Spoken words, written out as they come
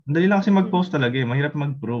Dali lang kasi mag-post talaga eh. Mahirap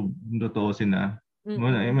mag-prove. Totoosin na.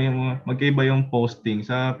 Magkaiba yung posting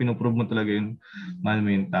sa pinuprove mo talaga yung mahal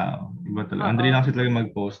mo yung tao. Iba talaga. Ang dali lang kasi talaga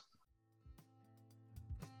mag-post.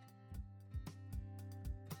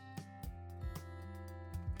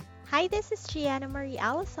 Hi, this is Gianna Marie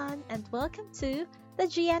Allison, and welcome to The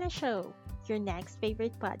Gianna Show, your next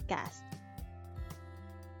favorite podcast.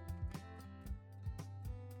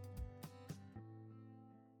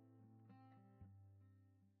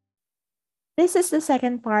 This is the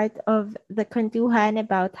second part of the kwentuhan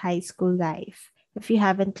about high school life. If you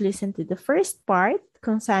haven't listened to the first part,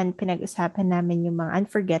 kung saan pinag-usapan namin yung mga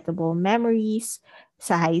unforgettable memories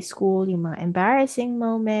sa high school, yung mga embarrassing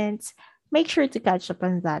moments, make sure to catch up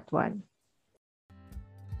on that one.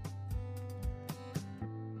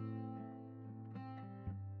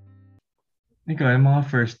 Ikaw, yung mga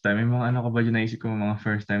first time, yung mga ano ka ba yung naisip ko mga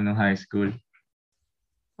first time ng high school?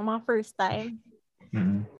 Mga first time?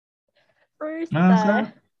 Mm-hmm. First time?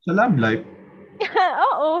 Sa love life?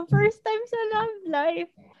 Oo, first time sa love life.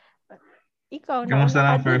 Ikaw, kamusta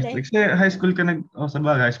nauna na ka first? dun eh. Kasi high school ka sa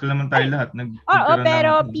bagay, high school naman tayo lahat. Oo,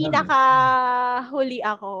 pero pinaka-huli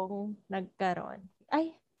akong nagkaroon.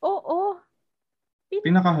 Ay, oo.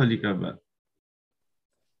 Pinaka-huli ka ba?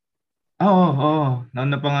 Oo.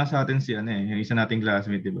 Nauna pa nga sa atin si yung isa nating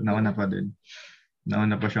classmate, diba? Nauna pa din.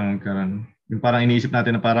 Nauna pa siyang magkaroon. Yung parang iniisip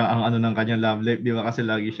natin na parang ang ano ng kanyang love life, di ba? Kasi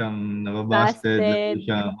lagi siyang nababasted,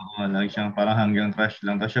 lagi siyang parang hanggang crush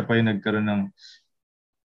lang. Tapos siya pa yung nagkaroon ng...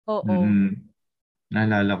 Oo.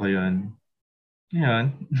 Naalala ko yun.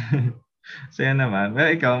 Ngayon, saya naman.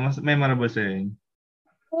 Pero ikaw, mas memorable sa'yo yun.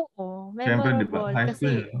 Oo, Siyempre, di ba? memorable. High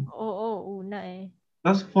school, Kasi, una eh.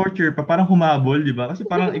 Tapos fourth year pa, parang humabol, di ba? Kasi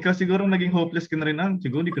parang ikaw siguro naging hopeless ka na rin.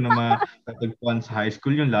 Siguro di ko na matatagpuan sa high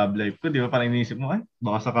school yung love life ko, di ba? Parang iniisip mo,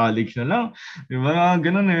 baka sa college na lang. Di ba?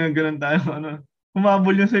 Ganun tayo.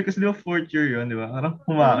 Humabol yun sa'yo kasi di ba fourth year yun, di ba? Parang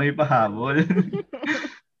may pahabol.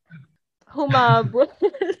 Humabol.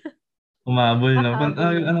 Humabol na.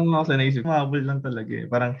 Anong ako sa naisip? Humabol lang talaga eh.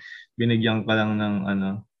 Parang binigyan ka lang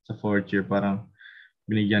ng sa fourth year, parang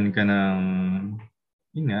binigyan ka ng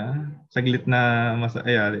saglit na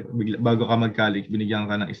bago ka mag-college,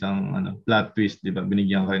 binigyan ka ng isang plot twist, di ba?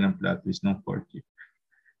 Binigyan ka ng plot twist ng fourth year.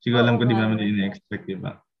 Siguro alam ko di mo naman in-expect, di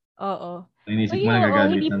ba? Oo. Inisip mo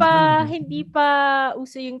nagagalitan. Hindi pa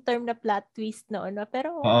uso yung term na plot twist noon,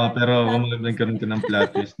 pero nagkaroon ka ng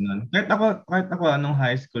plot twist noon. Kahit ako anong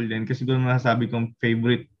high school din, kasi siguro masasabi kong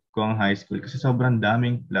favorite ko ang high school kasi sobrang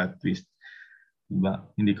daming plot twist. Diba?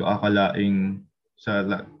 Hindi ko akalaing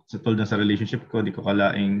tulad sa relationship ko, di ko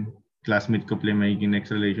akalaing classmate ko play magiging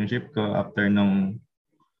next relationship ko after nung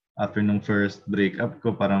first breakup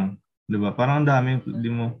ko, parang, di ba? Parang ang dami,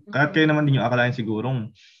 kahit kayo naman din yung akalain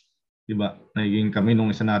sigurong, di ba? Naging kami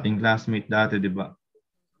nung isa nating classmate dati, di ba?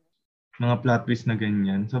 Mga plot twist na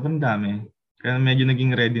ganyan. Sobrang dami. Kaya medyo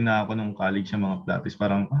naging ready na ako nung college sa mga plot twist.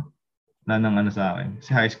 Parang, wala nang sa akin.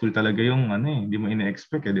 Kasi high school talaga yung hindi mo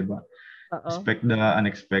ina-expect di ba? Expect the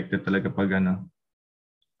unexpected talaga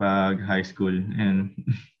pag high school. And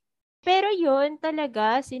pero yun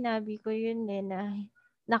talaga, sinabi ko yun na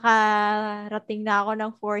nakarating na ako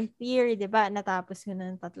ng fourth year, di ba? Natapos ko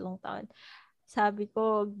ng 3 taon. Sabi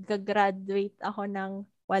ko, gagraduate ako ng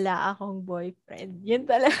wala akong boyfriend. Yun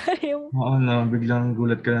talaga yung... Oo biglang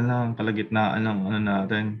gulat ka na lang, kalagitnaan ng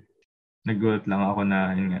natin. Nagulat lang ako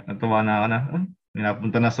na, natuwa na ako na,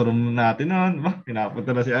 pinapunta na sa room natin noon.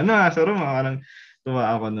 Pinapunta na sa room. Parang tuwa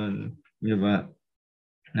ako noon. Di ba?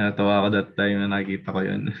 Natawa ako that time na nakita ko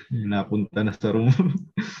yun. Napunta na sa room.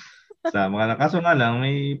 Sama ka na. Kaso nga lang,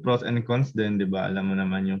 may pros and cons din, di ba? Alam mo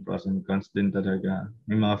naman yung pros and cons din talaga.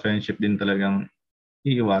 May mga friendship din talagang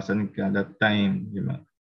iiwasan ka that time, di ba?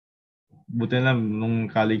 Buti na nung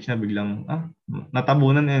college na biglang,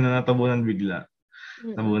 natabunan bigla.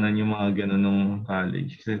 Natabunan yung mga ganun nung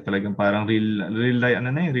college. Kasi talagang parang real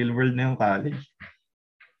world na yung college.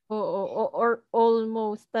 Oo, or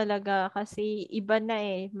almost talaga kasi iba na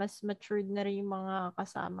mas matured na rin yung mga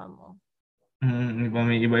kasama mo.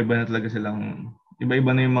 May iba-iba na talaga silang,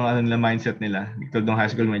 iba-iba na yung mga mindset nila. Ito nung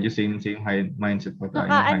high school, medyo same mindset pa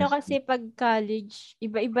tayo nung high school. Kasi pag college,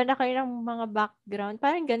 iba-iba na kayo ng mga background.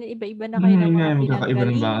 Parang ganun, iba-iba na kayo ng mga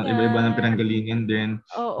pinanggalingan. Iba-iba ng pinanggalingan din.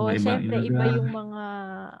 Oo, syempre, iba yung mga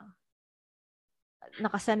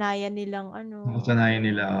nakasanayan nilang Nakasanayan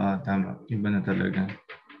nila, tama. Iba na talaga.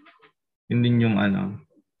 Yun din yung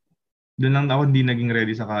doon lang ako hindi naging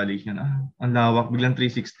ready sa college yan. Ang lawak, biglang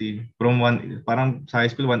 360. Parang sa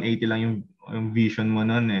high school, 180 lang yung vision mo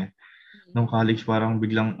noon eh. Nung college, parang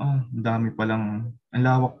biglang, ang dami palang, ang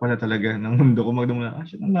lawak pala talaga ng mundo ko.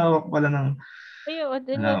 Ang lawak pala ng...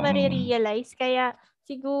 doon mo marirealize. Kaya,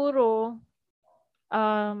 siguro,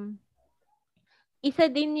 isa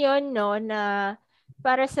din yon, no, na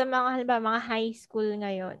para sa mga, halimbawa, mga high school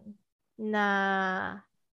ngayon, na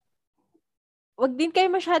wag din kayo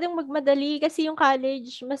masyadong magmadali kasi yung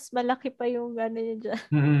college, mas malaki pa yung gano'n dyan.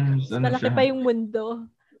 Mas Ano malaki siya? pa yung mundo.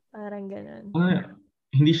 Parang gano'n.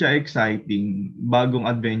 Hindi siya exciting. Bagong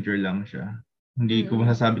adventure lang siya. Hindi ko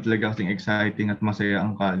masasabi talaga kasing exciting at masaya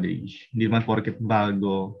ang college. Hindi man porket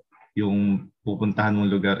bago yung pupuntahan mong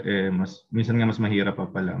lugar, minsan nga mas mahirap pa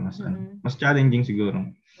pala. Mas challenging siguro.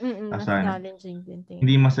 Mas challenging din.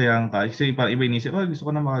 Hindi masaya ang college. Kasi parang iba inisip, gusto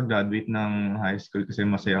ko na makagraduate ng high school kasi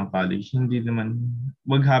masaya ang college. Hindi naman,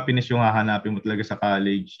 wag happiness yung hahanapin mo talaga sa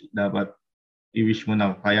college. Dapat i-wish mo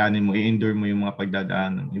na kayanin mo, i-endure mo yung mga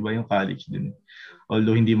pagdadaanan. Iba yung college din.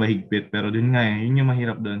 Although hindi mahigpit, pero dun nga yun yung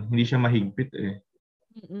mahirap doon. Hindi siya mahigpit eh.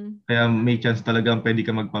 Kaya may chance talagang pwede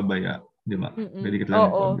ka magpabaya. Di ba? Pwede ka talaga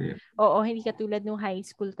magpabaya. Oo, hindi katulad nung high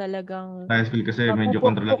school talagang High school kasi medyo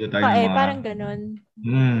kontrolado tayo ka ng mga... parang ganun.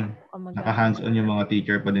 Naka-hands-on yung mga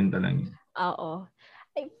teacher pa din talaga. Oo.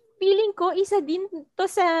 Ay, feeling ko, isa din to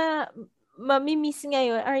sa mamimiss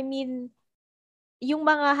ngayon. I mean, yung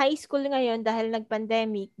mga high school ngayon dahil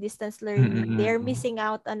nag-pandemic, distance learning, they're missing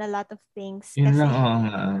out on a lot of things. Yun kasi, lang, oo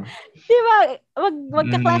nga. Di ba?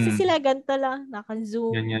 Magkaklase sila, ganito lang,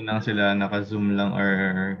 naka-Zoom. Ganyan lang sila, naka-Zoom lang or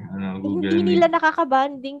Google Hindi Meet. nila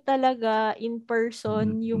nakakabanding talaga in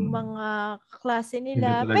person yung mga klase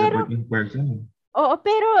nila. Hindi talaga Pero, in person. oo,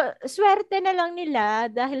 pero swerte na lang nila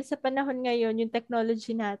dahil sa panahon ngayon, yung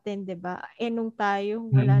technology natin, di ba? Nung tayo,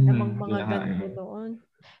 wala namang mga ganito noon.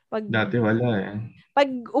 Dati wala eh.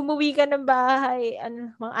 Pag umuwi ka ng bahay,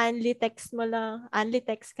 mga only text mo lang, only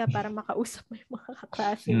text ka para makausap mo yung mga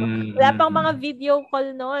kaklase mo. Wala pang mga video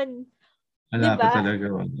call noon. Wala pa talaga.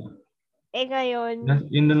 Wala. Ngayon.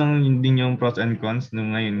 Yun na lang din yung pros and cons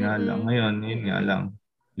nung ngayon nga lang. Ngayon, yun nga lang.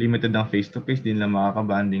 Limited ang face-to-face, din lang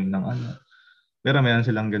makakabanding ng Pero meron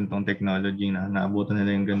silang ganitong technology na naabutan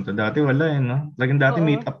nila yung ganito. Dati wala eh, no? Talagang dati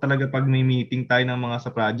meet up talaga pag may meeting tayo ng mga sa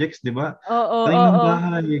projects, di ba? Tayo ng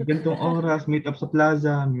bahay, ganitong oras, meet up sa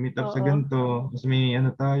plaza, meet up sa ganito. Kasi may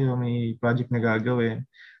tayo, may project na gagawin.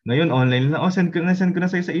 Ngayon, online lang. Send ko na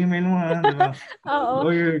sa'yo sa email mo, di ba?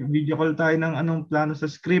 Or video call tayo ng anong plano sa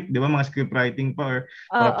script, di ba? Mga script writing pa or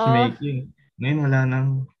props making. Ngayon, wala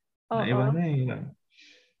nang, naiba na eh.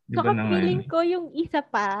 Saka feeling ko yung isa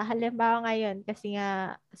pa, halimbawa ngayon, kasi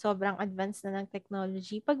nga sobrang advanced na ng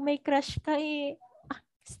technology, pag may crush ka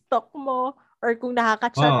stalk mo, or kung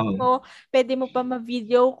nakaka-chat mo, pwede mo pa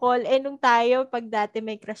ma-video call. Nung tayo, pag dati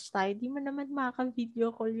may crush tayo, di mo naman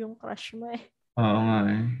makaka-video call yung crush mo eh. Oo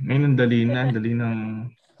nga eh. Ngayon, ang dali ng,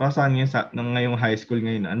 saan ngayong high school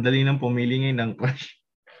ngayon, ang dali ng pumili ngayon ng crush.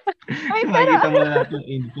 Makikita mo na natin yung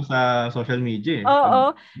info sa social media eh.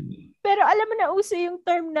 Oo. Pero alam mo na, uso yung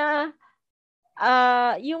term na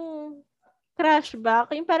yung crush back.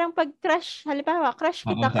 Yung parang pag-crush, halimbawa, crush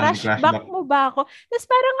kita, crush back mo ba ako? Tapos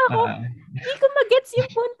parang ako, hindi ko magets yung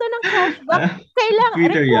punto ng crush back. Kailangan,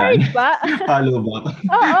 Twitter required yan. ba? Follow back.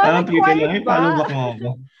 Oo, required ba? Follow back mo ako.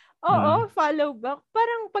 Oo, follow back.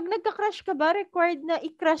 Parang pag nagka-crush ka ba, required na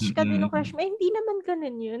i-crush ka din ng crush mo. Hindi naman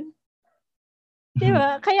ganun yun.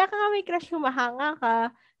 Diba? Kaya ka nga may crush, humahanga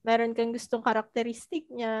ka. Meron kang gustong karakteristik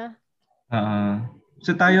niya.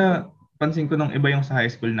 So tayo, pansin ko nung iba yung sa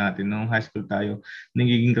high school natin. Nung high school tayo,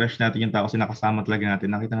 nagiging crush natin yung tao kasi nakasama talaga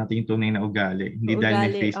natin. Nakita natin yung tunay na ugali. Hindi dahil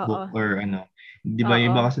may Facebook or Di ba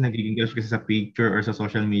iba kasi nagiging crush kasi sa picture or sa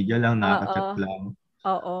social media lang, nakaka-chat lang.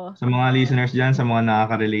 Sa mga listeners dyan, sa mga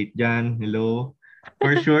nakaka-relate dyan, hello.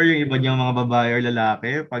 For sure, yung iba diyang mga babae or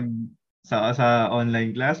lalaki, pag sa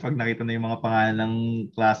online class, pag nakita na yung mga pangalan ng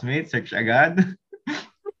classmates, search agad.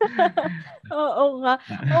 Oo nga.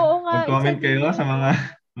 Mag-comment kayo sa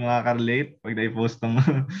mga ka-relate pag na-post ng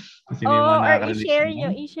sino yung mga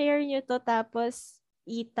nakaka-relate. I-share nyo to tapos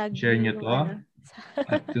i-tag nyo to.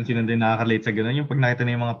 At kung sino din nakaka-relate sa ganun, yung pag nakita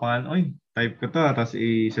na yung mga pangalan, type ko to, tapos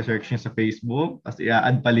i-search nyo sa Facebook, tapos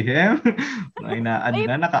i-add palihim. Ina-add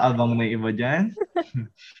na, nakaabang na yung iba dyan.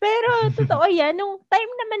 Pero totoo yan, nung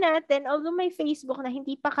time naman natin, although may Facebook na,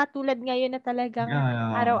 hindi pa katulad ngayon na talagang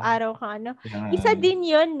araw-araw ka isa din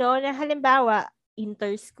yun, no, na halimbawa,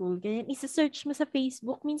 inter-school, ganyan, isa-search mo sa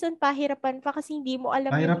Facebook, minsan pahirapan pa kasi hindi mo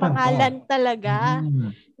alam yung pangalan talaga.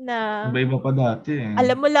 Na iba-iba pa dati eh.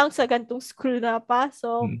 Alam mo lang sa gantong school na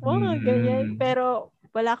pasok, ganyan, pero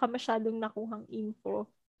wala ka masyadong nakuhang info.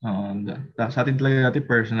 Oo, sa atin talaga dati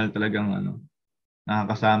personal talagang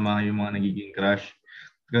nakakasama yung mga nagiging crush.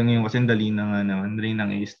 Ngayon kasi dali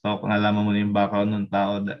nang i-stalk, nalaman mo na yung background ng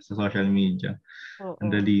tao sa social media.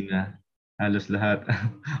 Ang dali na. Halos lahat.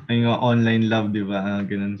 Ay nga online love, di ba?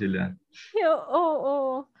 Ganun sila.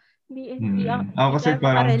 Oo. Ako Hindi kasi tayo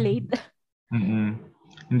parang, makarelate.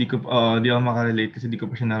 hindi ako makarelate kasi hindi ko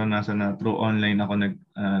pa siya naranasan na through online ako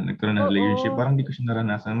nagkaroon ng relationship. Oo. Parang hindi ko siya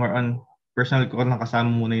naranasan. More on personal ko lang kasama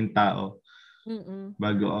muna yung tao Mm-mm.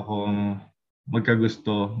 bago ako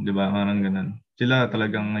magkagusto, di ba? Parang ganun. Sila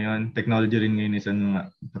talagang ngayon, technology rin ngayon isa nga.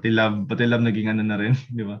 Pati love naging ano na rin,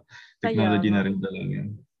 di ba? Kaya Technology nga. na rin talaga.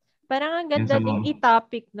 Parang ang Yun ganda sa ding mga,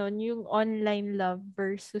 i-topic nun, yung online love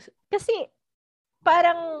versus... Kasi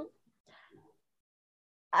parang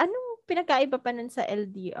anong pinagkaiba pa nun sa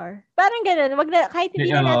LDR? Parang ganun, kahit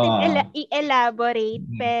hindi na natin i-elaborate,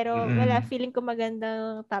 pero wala, mm, feeling ko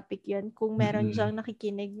magandang topic yun. Kung meron mm, dyang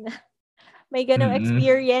nakikinig na may ganong mm,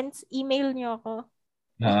 experience, email nyo ako.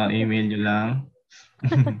 email nyo lang.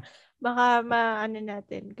 Baka maano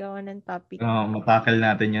natin, gawa ng topic. Matakal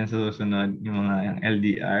natin yan sa susunod, yung mga yung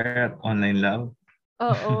LDR at online love.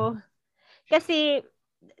 Oo. Kasi,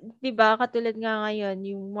 di ba, katulad nga ngayon,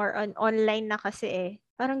 yung more on online na kasi eh.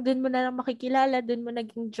 Parang dun mo na lang makikilala, dun mo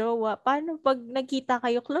naging jowa. Paano pag nagkita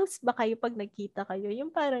kayo? Close ba kayo pag nagkita kayo? Yung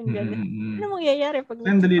parang gano'n. Mm-mm. Ano mangyayari pag Kasi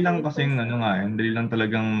ang dali nagkita lang kayo? kasing Close ba? ano nga, ang dali lang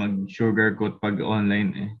talagang mag-sugarcoat pag online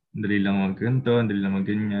eh. Ang dali lang mag-ganito, ang dali lang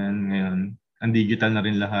mag-ganyan. Ngayon, ang digital na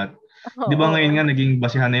rin lahat. Di ba ngayon Oo. nga naging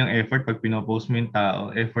basihan na yung effort pag pinopost mo yung tao?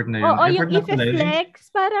 Effort na yun. Oo, yung Effort na pala yun. i-flex,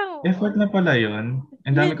 parang, Effort na pala yun.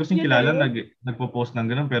 Ang dami ko kasing yun kilala eh. nagpo-post ng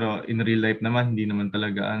ganun pero in real life naman hindi naman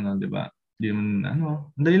talaga ano, 'di ba? Hindi naman ano.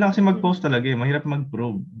 Ang dali lang kasi Mm-mm. mag-post talaga eh. Mahirap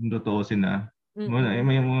mag-prove. Totoo sina.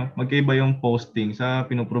 Mm-mm. Magkaiba yung posting sa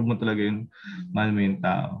pinoprove mo talaga yung mahal mo yung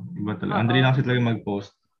tao. Iba talaga. Ang dali lang Oo. kasi talaga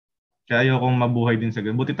mag-post. Kaya ayokong mabuhay din sa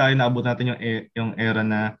ganun. Buti tayo naabot natin yung era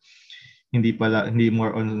na hindi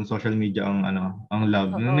more on social media ang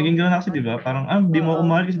love. Oo. Naging ganoon na kasi 'di ba? Parang di mo ako Oo.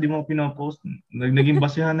 mahal kasi di mo ako pinopost. Naging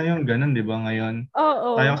basehan na 'yung ganun 'di ba ngayon?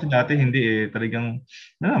 Tayo Oo. kasi dati hindi eh, talagang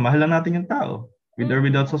mahal lang natin 'yung tao. With or Mm-mm.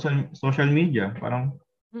 without social media, parang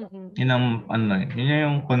Mm-mm. yun ang yun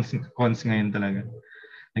yung cons ngayon talaga.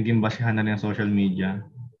 Naging basehan na rin ang social media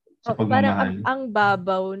sa Oo, parang pagmamahal. ang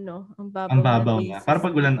babaw, no? Ang Ang babaw ng babaw na. Para basis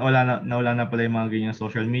pag niya. wala na pala yung mga ganyan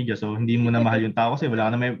social media. So, hindi mo na mahal yung tao kasi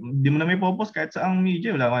hindi mo na may purpose kahit sa ang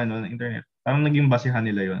media. Wala ka internet. Parang naging basehan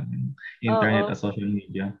nila yon internet Oo. at social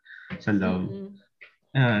media sa love. Mm-mm.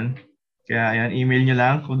 Ayan. Kaya ayan, email nyo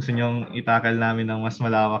lang kung gusto nyo itakal namin ng mas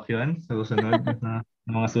malawak yon sa susunod na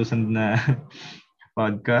mga susunod na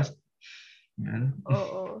podcast. Ayan.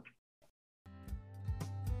 Oo.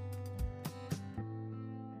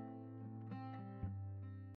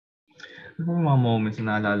 Ano yung mga moments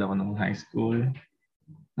na naalala ko ng high school?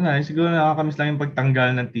 Siguro nakakamiss lang yung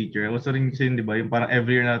pagtanggal ng teacher. Uso rin kasi yun, di ba? Yung parang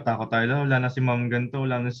every year natatakot tayo, wala na si ma'am ganito,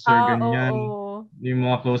 wala na si sir ganyan. Oo. Yung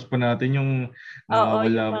mga close pa natin, yung Oo,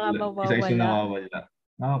 yung nawawala, mga isa-isa mawawala. nawawala.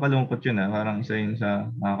 Nakakalungkot yun Parang isa yun sa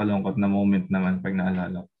nakakalungkot na moment naman pag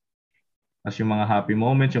naalala ko. Tapos yung mga happy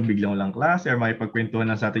moments, yung biglang walang klase or may pagkwentuhan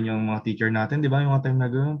na sa atin yung mga teacher natin, di ba? Yung mga time na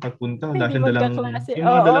gano'n, pagpunta, wala Hindi siyang magkaklase. yung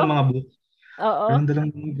mga Oo. dalang mga book. Oo. Walang dalang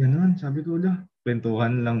mga gano'n. Sabi ko,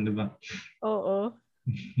 kwentuhan lang, di ba? Oo.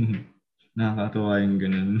 Nakakatuwa yung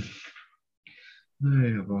ganun.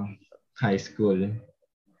 Ay, ako. High school.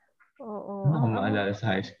 Oo. Ano akong maalala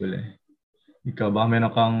sa high school eh? Ikaw, baka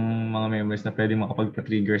meron kang mga memories na pwede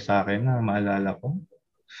makapagpa-trigger sa akin na maalala ko?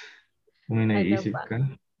 Kung may Ano naiisip ba? ka?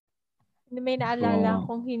 May naalala So,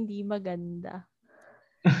 akong hindi maganda.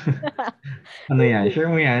 ano yan? Share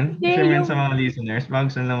mo yan? Hindi, Share mo yan yung sa mga listeners bago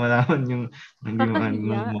gusto nila malaman yung hindi mga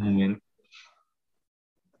kakahiya. moment.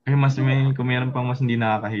 Kung meron pang mas hindi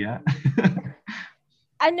nakakahiya.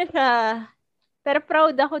 Ano siya, pero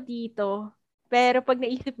proud ako dito. Pero pag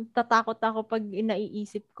naisip, tatakot ako pag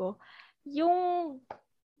naiisip ko. Yung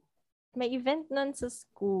may event nun sa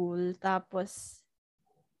school, tapos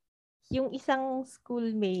yung isang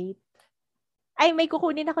schoolmate, ay may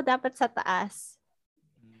kukunin ako dapat sa taas.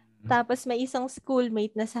 Tapos may isang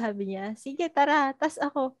schoolmate na sabi niya, sige tara. Tapos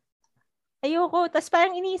ako, ayoko. Tapos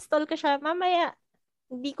parang ini-install ko siya, mamaya,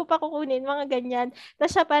 hindi ko pa kukunin, mga ganyan.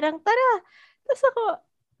 Tapos siya parang, tara. Tapos ako,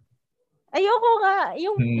 ayoko nga.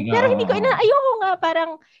 Pero hindi ko, ayoko nga.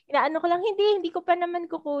 Parang, inaano ko lang, hindi ko pa naman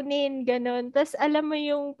kukunin. Ganon. Tapos alam mo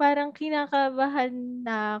yung parang kinakabahan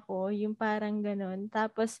na ako. Yung parang ganon.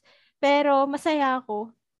 Tapos, pero masaya ako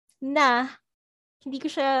na hindi ko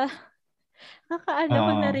siya kakaano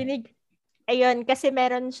ko narinig. Ayun, kasi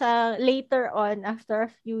meron siya later on, after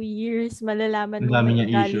a few years, malalaman Ang mong dami may niya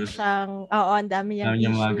ugali issues. siyang, oo, ang dami Ang niyang dami niya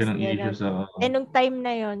mga issues, ganong gano'n. issues. Eh, nung time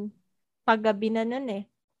na yon paggabi na nun eh.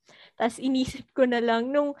 Tas inisip ko na lang,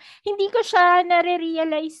 hindi ko siya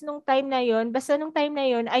nare-realize nung time na yon. Basta nung time na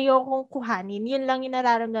yon, ayokong kuhanin. Yun lang yung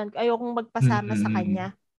nararamdaman ko. Ayokong magpasama sa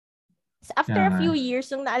kanya. So after a few years,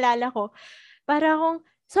 nung naalala ko, para akong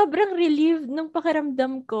sobrang relieved nung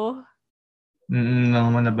pakiramdam ko.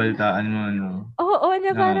 Nang manabaltaan mo, no? Oo,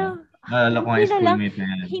 na parang, naalala ko nga yung schoolmate na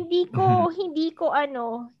yan.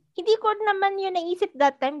 hindi ko naman yun naisip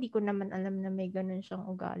that time. Hindi ko naman alam na may ganun siyang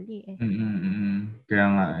ugali eh. Kaya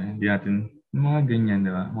nga, hindi natin, mga ganyan,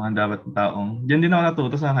 di ba? Mga dapat taong, diyan din ako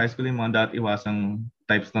natuto sa high school, yung mga dapat iwasang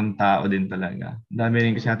types ng tao din talaga. Dami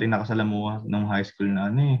rin kasi natin nakasalamuha nung high school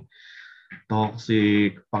na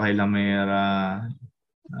toxic, pakilamera,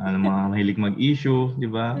 mga mahilig mag-issue, di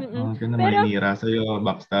ba? Kaya maninira sa'yo,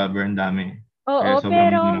 backstabber, ang dami. Oo,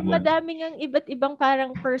 pero madami ngang iba't ibang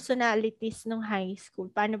parang personalities nung high school.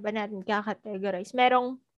 Paano ba natin kakategorize?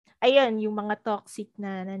 Merong, ayun, yung mga toxic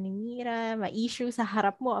na naninira, ma-issue sa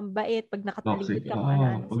harap mo, ang bait, pag nakatalikod ka,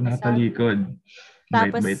 ano-ano pag nakatalikod,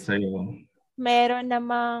 bait-bait sa'yo. Meron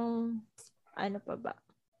namang, ano pa ba?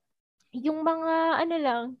 Yung mga,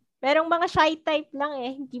 merong mga shy type lang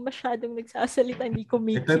eh. Hindi masyadong nagsasalita, hindi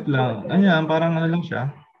kumikip. Shy type lang. Ayan, parang lang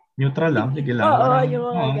siya. Neutral lang. Sige lang. Yung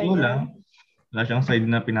mga ganyan. Wala siyang side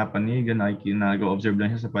na pinapanigan. Nag-observe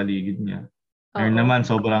lang siya sa paligid niya. Meron naman,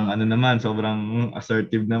 sobrang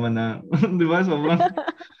assertive naman na, di ba? Sobrang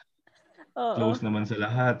close naman sa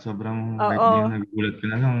lahat. Sobrang right din, nagugulat ka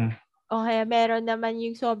na lang. Okay, meron naman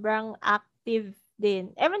yung sobrang active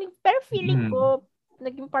din. Pero feeling ko,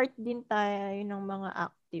 naging part din tayo ng mga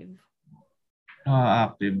active.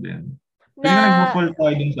 Active din. Nag-fall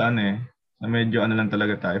tayo din sa na medyo lang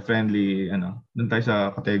talaga tayo, friendly, doon tayo sa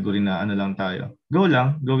category na lang tayo. Go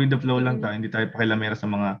with the flow lang tayo, hindi tayo pakilamera sa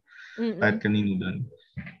mga kahit kanino doon.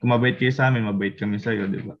 Kung mabait kayo sa amin, mabait kami sa iyo,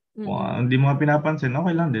 di ba? Kung hindi mo pinapansin,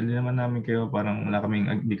 okay lang din, hindi naman namin kayo, parang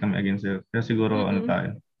hindi kami against sa'yo. Kaya siguro,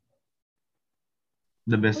 tayo.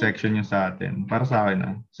 The best section yung sa atin. Para sa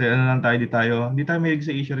akin, Kasi lang tayo, hindi tayo mahilig sa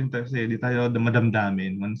issue rin kasi hindi tayo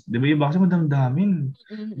madamdamin. Di ba iba kasi madamdamin?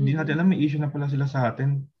 Hindi natin alam, may issue na pala sila sa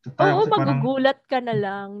atin. Oo, magugulat ka na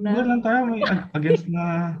lang. Magugulat lang tayo, may against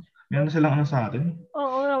na, meron na silang sa atin.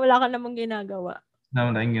 Oo, wala ka namang ginagawa.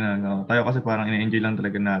 Naman tayong ginagawa. Tayo kasi parang ina-enjoy lang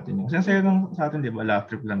talaga natin. Kasi ang saya lang sa atin, di ba? Laugh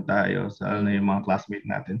trip lang tayo sa yung mga classmate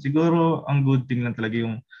natin. Siguro, ang good thing lang talaga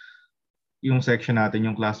yung section natin,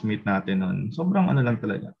 yung classmate natin nun, sobrang lang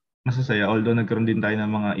talaga. Masasaya. Although nagkaroon din tayo ng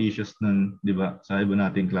mga issues nun, di ba? Sa iba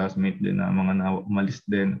nating classmate din na mga umalis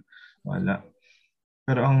din. Wala.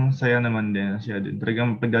 Pero ang saya naman din, siya din.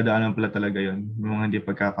 Talagang pagdadaanan pala talaga yun. Yung mga hindi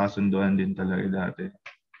pagkakasunduan din talaga dati.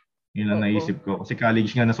 Yun lang naisip ko. Kasi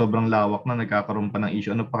college nga na sobrang lawak na, nagkakaroon pa ng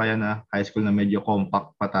issue. Ano pa kaya na high school na medyo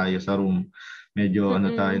compact pa tayo sa room. Medyo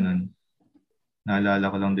tayo nun. Naalala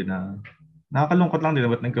ko lang din na nakakalungkot lang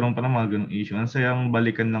din, ba't nagkaroon pa ng mga ganong issue. Ang sayang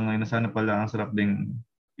balikan lang ngayon na sana pala ang sarap din.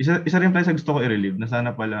 Isa rin pala sa gusto ko i-relieve na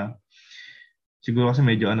sana pala, siguro kasi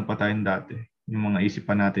medyo pa tayong dati. Yung mga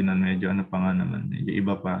isipan natin na medyo pa nga naman. Medyo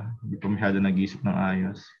iba pa. Hindi pa masyado nag-iisip ng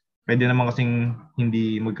ayos. Pwede naman kasing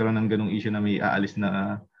hindi magkaroon ng ganong issue na may aalis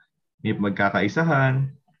na may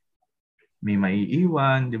magkakaisahan, may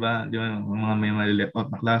maiiwan, di ba? Mga may malileft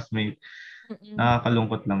out na classmate.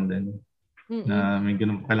 Nakakalungkot lang din. Na may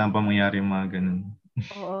ganun, kailangan pa mangyari yung mga ganun.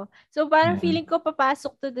 Oo. So parang feeling ko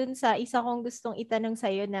papasok to dun sa isa kong gustong itanong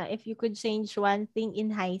sa'yo na if you could change one thing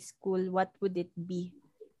in high school, what would it be?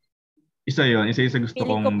 Isa yun. Isa gusto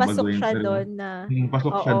feeling kong pasok baguhin. Siya doon na,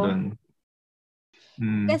 pasok siya doon.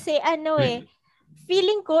 Kasi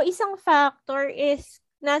feeling ko isang factor is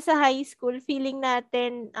nasa high school, feeling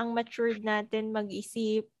natin ang matured natin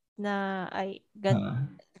mag-isip na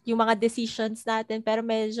yung mga decisions natin, pero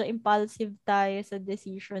medyo impulsive tayo sa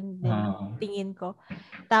decision din, tingin ko.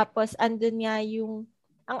 Tapos, andun nga yung,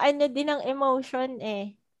 ang din ng emotion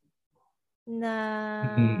na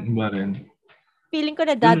iba rin. Feeling ko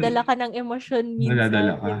nadadala ka ng emosyon minsan.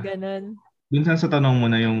 Nadadala ka. Yung ganun. Dun sa tanong mo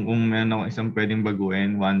na yung kung meron ako isang pwedeng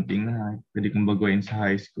baguhin, one thing na pwede kong baguhin sa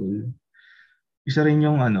high school. Isa rin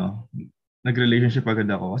yung nag-relationship agad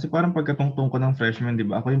ako. Kasi parang pagkatungtong ko ng freshman, di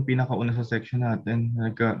ba? Ako yung pinakauna sa section natin.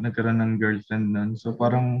 Nagkaroon ng girlfriend nun. So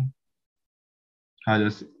parang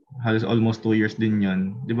halos almost 2 years din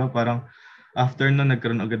yun. Di ba? Parang after nun,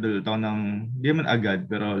 nagkaroon agad ulit ako ng, di man agad,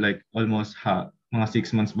 pero like almost mga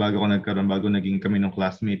 6 months bago naging kami ng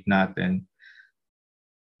classmate natin.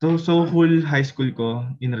 So whole high school ko,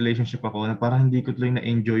 in relationship ako, na parang hindi ko tuloy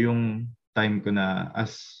na-enjoy yung time ko na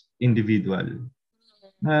as individual.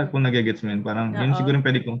 Na kung nagigets mo yun, parang yun siguro yung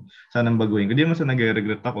pwede kong sanang baguhin. Hindi naman sa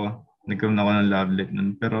nag-regret ako. Nagkaroon ako ng love life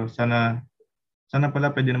nun. Pero sana sana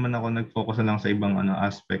pala pwede naman ako nag-focus na lang sa ibang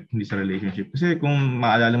aspect, hindi sa relationship. Kasi kung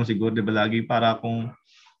maalala mo siguro, 'di ba, lagi para akong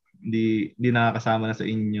di nakakasama na sa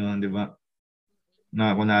inyo, 'di ba?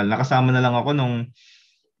 Nakasama na lang ako nung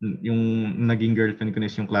yung naging girlfriend ko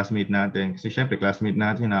na is yung classmate natin. Kasi syempre classmate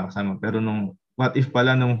natin yung nakakasama. Pero nung what if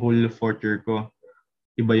pala nung whole fourth year ko,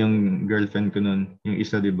 iba yung girlfriend ko nun, yung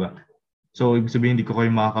isa, 'di ba? So ibig sabihin hindi ko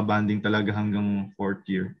kayo makakabanding talaga hanggang fourth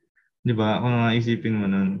year. 'Di ba? Kung naisipin mo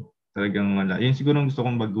nun, talagang wala. Yun siguro ang gusto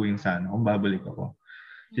kong baguhin sana kung babalik ako.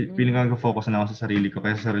 Feeling ko nag-focus na ako sa sarili ko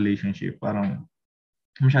kaysa sa relationship. Parang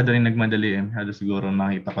masyado rin nagmadali eh. Masyado siguro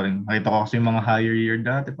nakita ko rin. Nakita ko kasi yung mga higher year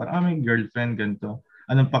dati. Parang, may girlfriend, ganito.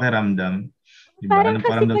 Anong pakiramdam? Diba? Parang Anong kasi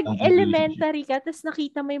pakiramdam pag ng relationship? elementary ka, tapos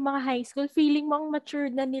nakita mo yung mga high school, feeling mo ang mature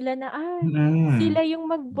na nila na, Mm. sila yung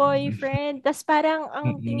mag-boyfriend. Tapos parang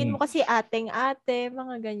ang tingin mo Mm. kasi ateng-ate,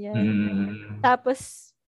 mga ganyan. Mm. Tapos,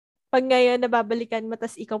 pag ngayon nababalikan mo,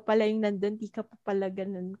 tapos ikaw pala yung nandun, di ka pa pala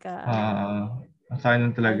ganun ka. Sa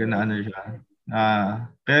akin talaga na Ano. siya.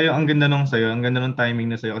 Kaya yung ang ganda nung sa'yo, ang ganda nung timing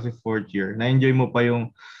na sa'yo kasi fourth year. Na-enjoy mo pa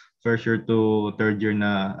yung first year to third year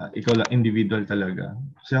na ikaw lang individual talaga.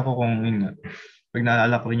 Kasi ako kung yun nga, pag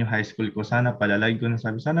naalala ko rin yung high school ko, sana pala, lagi ko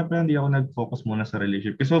nasabi, sana pala hindi ako nag-focus muna sa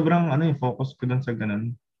relationship. Kasi sobrang yung focus ko dun sa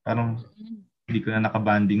ganun. Parang hindi ko na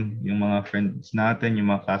nakabanding yung mga friends natin, yung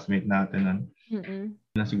mga classmate natin. Mm-mm.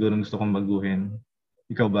 Na siguro gusto kong baguhin.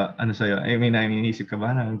 Ikaw ba? Ano sa'yo? May iniisip ka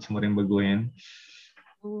ba na gusto mo rin baguhin?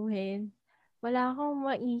 Buhin. Wala akong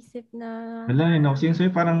maisip na Wala no. Kasi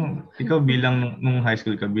sa'yo parang ikaw bilang nung high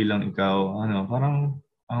school ka, bilang ikaw, parang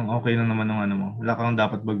ang okay lang naman ng mo. Wala kang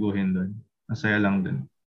dapat baguhin doon. Masaya lang doon.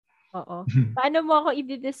 oo. Paano mo ako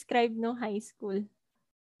i-describe nung high school?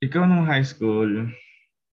 Ikaw nung high school,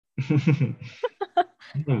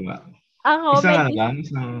 ano ba? Ako, Isang medyo, lang?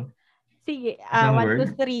 sige, Isang 1, 2, word?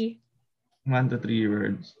 3. 1 to 3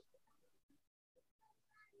 words.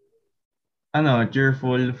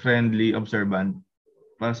 Cheerful, friendly, observant.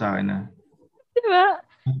 Para sa akin na. Diba?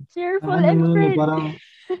 Ang Cheerful ano and nun friendly. parang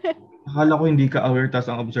akala ko hindi ka aware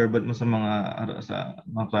tas ang observant mo sa mga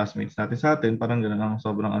classmates natin. Sa atin, parang gano'n ang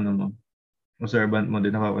sobrang mo. Observant mo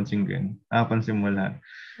din, napapansin ko yun. Napapansin mo lahat.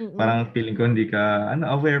 Mm-mm. Parang feeling ko hindi ka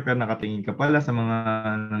aware pero nakatingin ka pala sa mga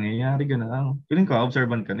nangyayari. Gano'n lang. Feeling ko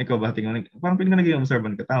observant ka. Ikaw ba? Parang feeling ko naging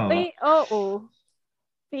observant ka. Tama ba? Uy, oo.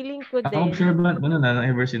 Feeling ko Ako din. observant mo na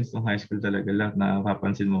ever since nung high school talaga lahat na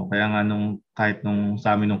napapansin mo. Kaya nga kahit nung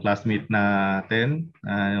sa amin nung classmate natin,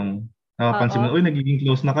 yung napapansin Oo. mo, uy, nagiging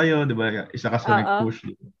close na kayo, di ba? Isa ka sa Oo. nag-push.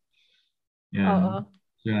 Oo. Yan.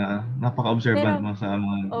 Kaya napaka-observant Pero, mo sa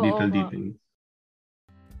mga oo little nga. details.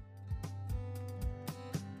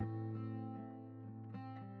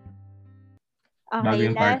 Bago Okay,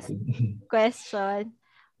 yung part last 2. question.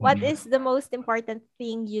 What is the most important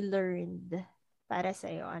thing you learned para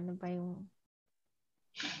sa'yo? Ano ba yung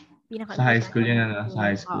Sa high school pinaka-importante yan, mong sa natutunan?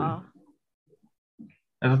 high school. Oo.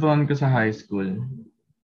 Natutunan ko sa high school,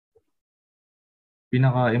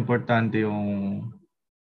 pinaka-importante yung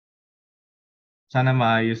sana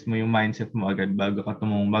maayos mo yung mindset mo agad bago ka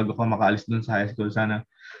makaalis dun sa high school. Sana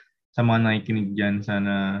sa mga nakikinig dyan,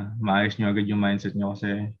 sana maayos nyo agad yung mindset nyo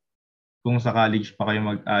kasi kung sa college pa kayo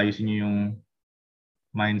mag-ayos nyo yung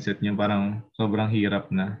mindset nyo, parang sobrang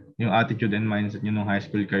hirap na. Yung attitude and mindset nyo nung high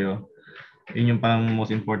school kayo, yun yung parang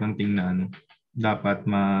most important thing na dapat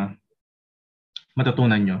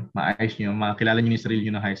matutunan nyo, maayos nyo, makilala nyo yung sarili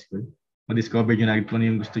nyo na high school. Ma-discover nyo na kung ano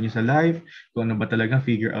yung gusto nyo sa life, kung ano ba talaga,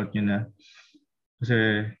 figure out nyo na.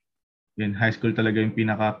 Kasi, yun, high school talaga yung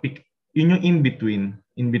pinaka-peak. Yun yung in-between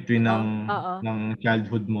Oo. ng, Oo. ng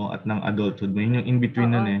childhood mo at ng adulthood mo. Yun yung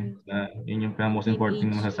in-between Oo. nun eh. Yun yung most important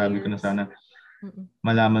na Teenage masasabi ko na years. sana Mm-mm.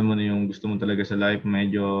 malaman mo na yung gusto mo talaga sa life,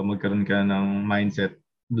 medyo magkaroon ka ng mindset,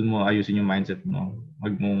 doon mo ayusin yung mindset mo.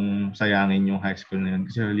 Huwag mong sayangin yung high school na yun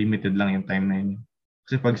kasi limited lang yung time na yun.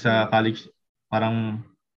 Kasi pag sa Mm-mm. college, parang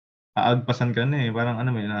aagpasan ka na eh. Parang ano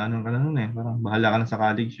ka na nun eh. Parang bahala ka na sa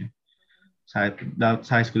college eh.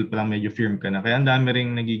 Sa high school pa lang medyo firm ka na. Kaya ang dami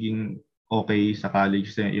ring nagiging okay sa college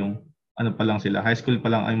kasi yung pa lang sila. High school pa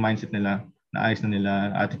lang ang mindset nila, naayos na nila,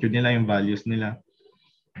 attitude nila, yung values nila.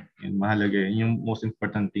 Yun, mahalaga yun. Yung most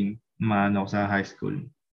important thing maano sa high school.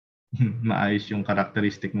 Maayos yung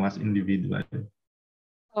characteristic mo as individual.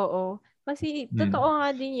 Oo. Kasi totoo Yun. nga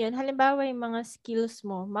din yun. Halimbawa yung mga skills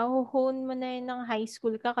mo, mahuhone mo na yun ng high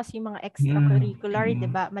school ka kasi mga extracurricular, di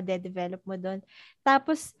Mm. ba? Madedevelop mo doon.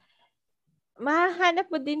 Tapos, mahanap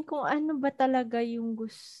mo din kung ano ba talaga yung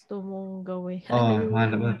gusto mong gawin. Ano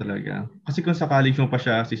Hanap yung... na talaga. Kasi kung sa college mo pa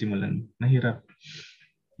siya sisimulan, nahirap.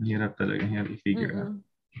 Nahirap talaga. Nahirap i-figure out. Mm-mm.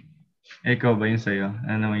 Ikaw ba yun sa'yo?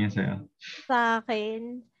 Ano naman yun sa'yo? Sa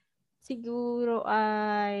akin, siguro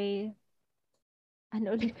ay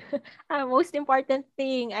ano ulit? Most important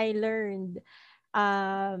thing I learned,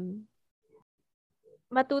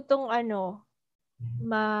 matutong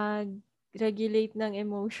mag-regulate ng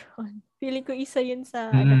emotion. Feeling ko isa yun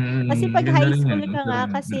sa kasi pag Ganda high rin yan. school ka Isa nga, rin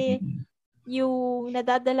yan. kasi yung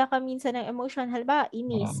nadadala ka minsan ng emotion, halimbawa,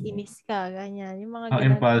 Oo. inis ka, ganyan. Yung mga Ang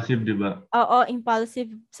ganun. impulsive, di ba? Oo, impulsive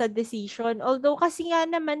sa decision. Although kasi nga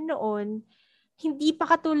naman noon, hindi pa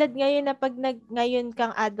katulad ngayon na pag ngayon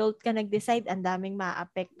kang adult ka nag-decide, ang daming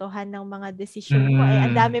maapektuhan ng mga decision mo. Ay,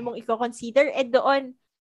 ang dami mong i-consider. Doon,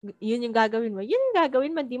 yun yung gagawin mo. Yun yung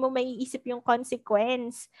gagawin mo. Hindi mo maiisip yung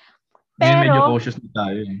consequence. Ngayon medyo Pero, cautious na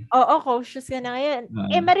tayo eh. oo, cautious ka na ngayon.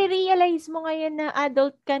 Marirealize mo ngayon na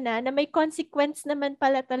adult ka na may consequence naman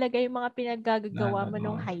pala talaga yung mga pinaggagawa mo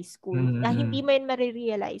nung high school. Na hindi mo yun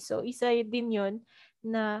marirealize. So, isa din yun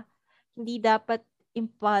na hindi dapat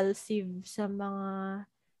impulsive sa mga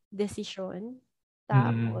desisyon.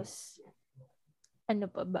 Tapos, ano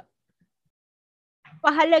pa ba?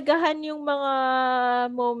 Pahalagahan yung mga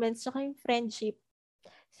moments sa yung friendship.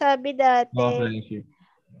 Sabi dati, friendship.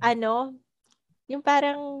 yung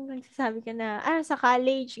parang nagsasabi ka na, sa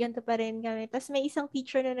college, ganito pa rin kami. Tapos may isang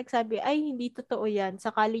teacher na nagsabi, ay, hindi totoo yan.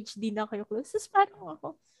 Sa college din na kayo close. Tapos parang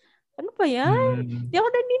ako, ano pa yan? Hindi ako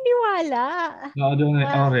naniniwala.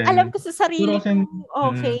 Alam ko sa sarili kong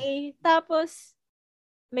okay. Tapos,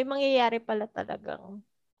 may mangyayari pala talagang.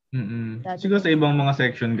 Siguro sa ibang mga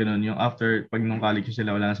section ganun, yung after, pag nung college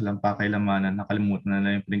sila, wala na silang pakialamanan, nakalimutan na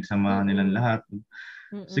lang yung pinagsamahan nilang lahat.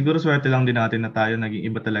 Siguro swerte lang din natin na tayo naging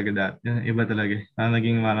iba talaga dati. Iba talaga.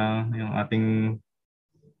 Naging parang yung ating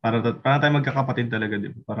parang tayo magkakapatid talaga,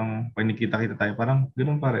 di ba? Parang pag nakita-kita tayo, parang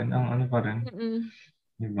ganoon pa rin, ang ano pa rin.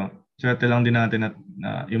 Di ba? Swerte lang din natin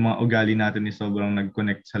na yung mga ugali natin is sobrang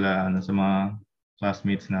nag-connect sa mga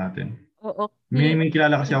classmates natin. Oo. May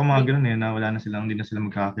kilala kasi ako mga ganoon na wala na silang, hindi na sila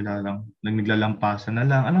magkakilala. Naglalampasan na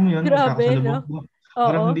lang. Alam mo yun? Grabe, no?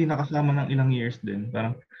 Parang hindi nakasama ng ilang years din.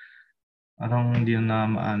 Parang hindi na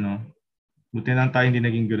buti lang tayo hindi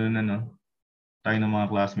naging ganoon tayo ng mga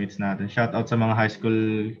classmates natin. Shout out sa mga high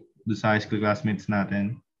school classmates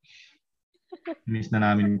natin. Miss na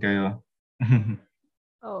namin kayo.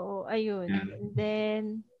 Oo, ayun. Yeah. And then,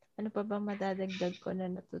 ano pa ba madadagdag ko na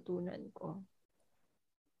natutunan ko?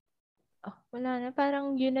 Wala na.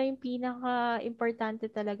 Parang yun na yung pinaka-importante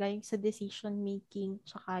talaga yung sa decision making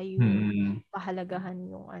tsaka yung pahalagahan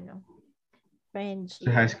yung friendship.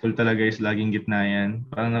 Sa high school talaga is laging gitna yan.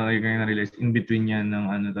 Parang na-realize in between yan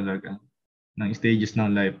ng talaga ng stages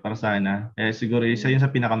ng life para sana. Siguro isa yun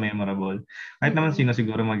sa pinaka-memorable. Kahit naman sino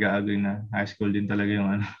siguro mag-a-agree na high school din talaga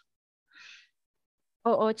yung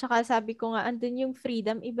Oo, tsaka sabi ko nga, andun yung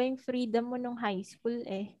freedom. Iba yung freedom mo nung high school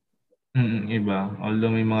eh. Iba.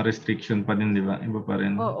 Although may mga restriction pa din, di ba? Iba pa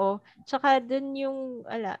rin. Oo. Tsaka dun yung,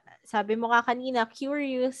 sabi mo nga kanina,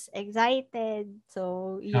 curious, excited.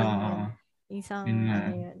 So, yun. Isang,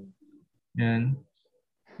 yun. Yan.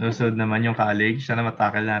 Susunod naman yung college. Sana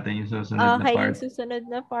matakal natin yung susunod na part. Yung susunod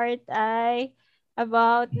na part ay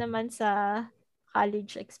about naman sa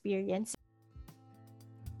college experience.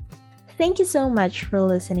 Thank you so much for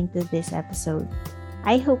listening to this episode.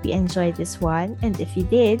 I hope you enjoyed this one, and if you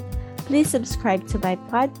did, please subscribe to my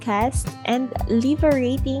podcast and leave a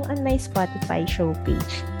rating on my Spotify show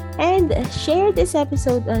page. And share this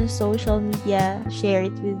episode on social media. Share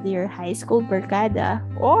it with your high school barkada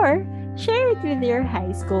or share it with your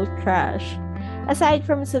high school crush. Aside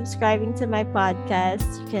from subscribing to my podcast,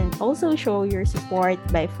 you can also show your support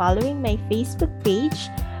by following my Facebook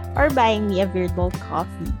page or buying me a virtual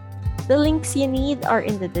coffee. The links you need are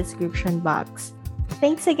in the description box.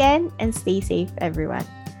 Thanks again and stay safe, everyone.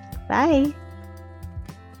 Bye!